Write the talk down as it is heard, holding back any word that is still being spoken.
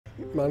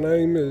My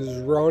name is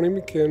Ronnie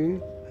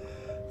McKinnon.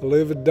 I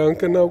live in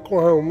Duncan,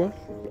 Oklahoma.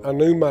 I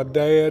knew my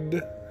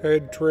dad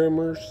had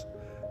tremors,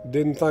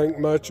 didn't think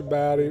much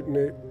about it, and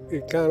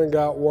it kind of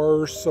got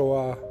worse,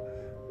 so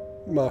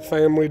my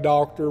family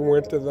doctor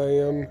went to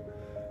them.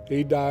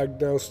 He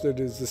diagnosed it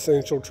as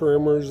essential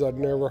tremors. I'd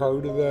never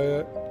heard of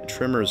that.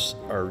 Tremors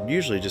are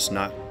usually just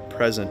not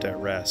present at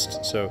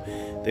rest, so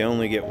they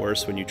only get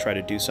worse when you try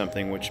to do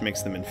something which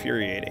makes them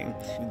infuriating.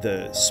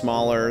 The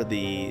smaller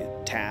the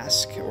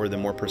task or the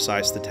more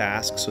precise the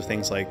task, so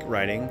things like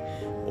riding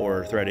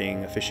or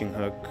threading a fishing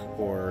hook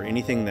or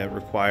anything that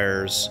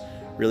requires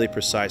really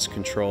precise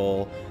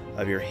control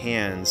of your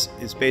hands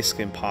is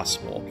basically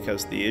impossible,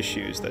 because the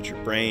issue is that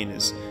your brain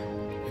is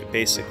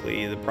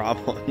basically the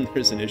problem.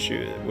 There's an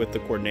issue with the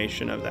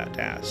coordination of that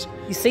task.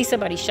 You see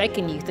somebody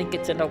shaking, you think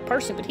it's an old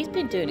person, but he's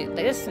been doing it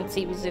this since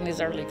he was in his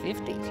early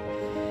 50s.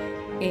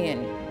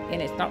 And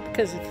it's not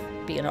because of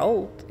being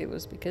old, it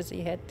was because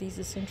he had these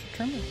essential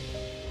tremors.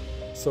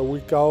 So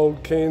we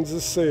called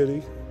Kansas City,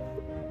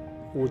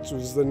 which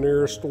was the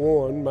nearest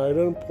one, made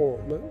an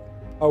appointment.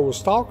 I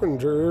was talking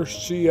to her,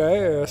 she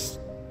asked,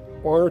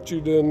 "Why aren't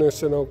you doing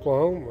this in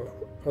Oklahoma?"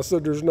 I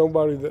said, "There's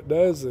nobody that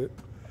does it."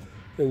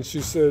 And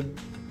she said,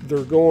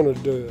 "They're going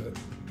to do it."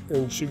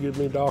 And she gave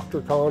me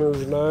Dr.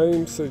 Conner's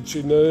name, said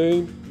she knew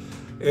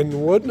him,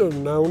 and wouldn't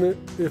have known it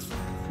if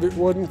it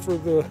wasn't for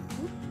the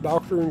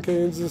doctor in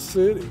Kansas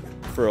City.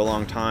 For a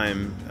long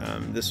time,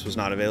 this was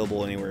not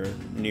available anywhere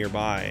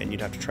nearby, and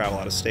you'd have to travel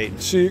out of state.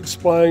 She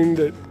explained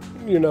that,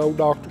 you know,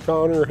 Dr.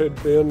 Conner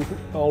had been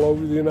all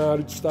over the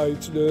United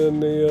States doing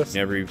this.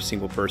 Every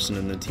single person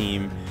in the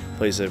team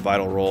plays a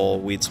vital role.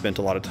 We'd spent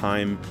a lot of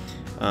time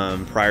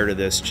prior to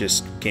this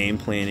just game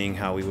planning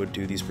how we would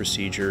do these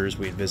procedures.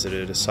 We had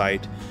visited a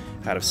site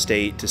out of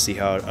state to see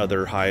how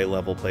other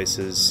high-level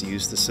places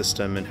use the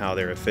system and how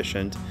they're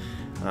efficient.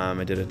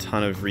 I did a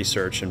ton of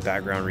research and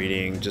background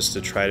reading just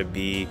to try to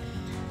be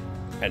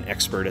an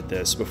expert at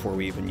this before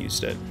we even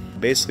used it.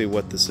 Basically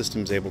what the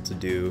system's able to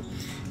do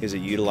is it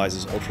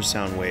utilizes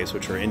ultrasound waves,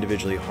 which are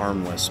individually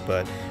harmless,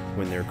 but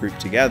when they're grouped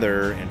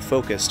together and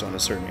focused on a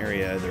certain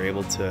area, they're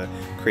able to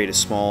create a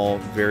small,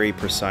 very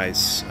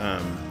precise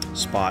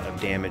spot of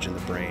damage in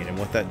the brain. And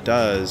what that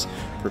does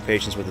for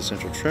patients with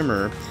essential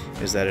tremor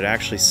is that it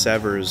actually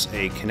severs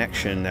a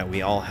connection that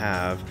we all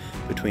have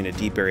between a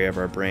deep area of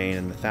our brain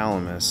and the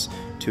thalamus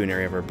to an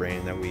area of our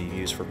brain that we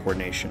use for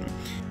coordination.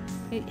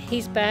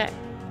 He's back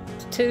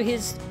to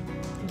his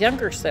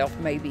younger self,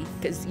 maybe,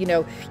 because, you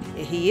know,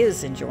 he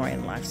is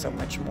enjoying life so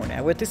much more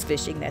now. With his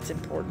fishing, that's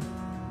important.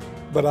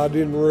 But I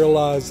didn't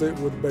realize it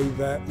would be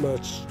that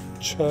much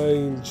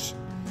change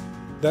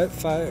that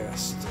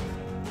fast.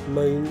 I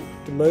mean,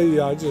 to me,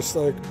 I just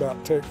think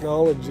about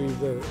technology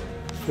that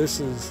this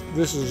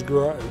is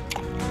great.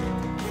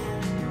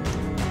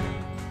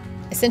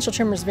 Essential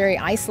tremor is very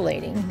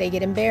isolating. They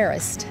get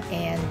embarrassed,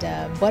 and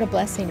what a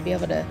blessing to be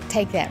able to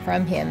take that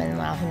from him and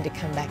allow him to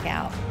come back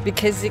out.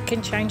 Because it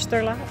can change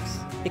their lives.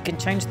 It can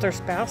change their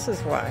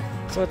spouse's life.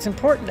 So it's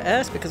important to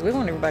us because we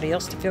want everybody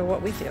else to feel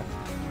what we feel.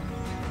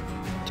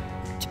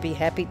 To be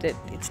happy that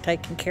it's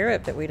taken care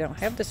of, that we don't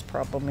have this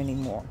problem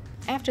anymore.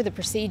 After the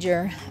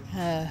procedure,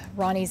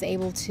 Ronnie's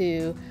able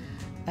to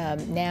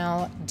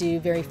now do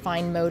very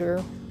fine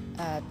motor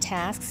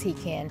tasks. He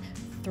can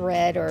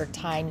thread or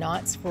tie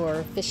knots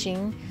for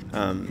fishing.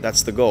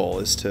 That's the goal,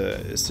 is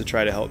to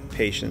try to help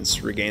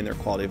patients regain their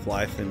quality of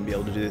life and be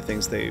able to do the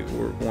things they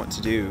want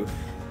to do.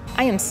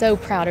 I am so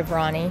proud of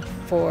Ronnie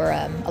for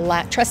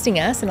trusting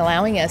us and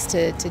allowing us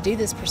to do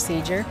this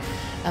procedure,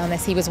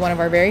 as he was one of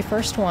our very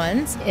first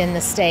ones in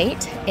the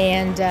state,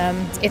 and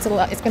it's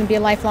going to be a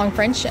lifelong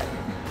friendship.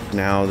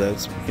 Now that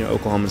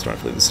Oklahomans don't have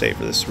to leave the state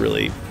for this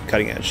really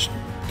cutting-edge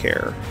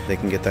care, they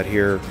can get that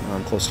here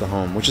close to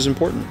home, which is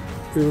important.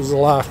 It was a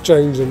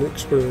life-changing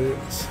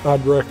experience.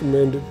 I'd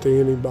recommend it to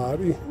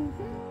anybody.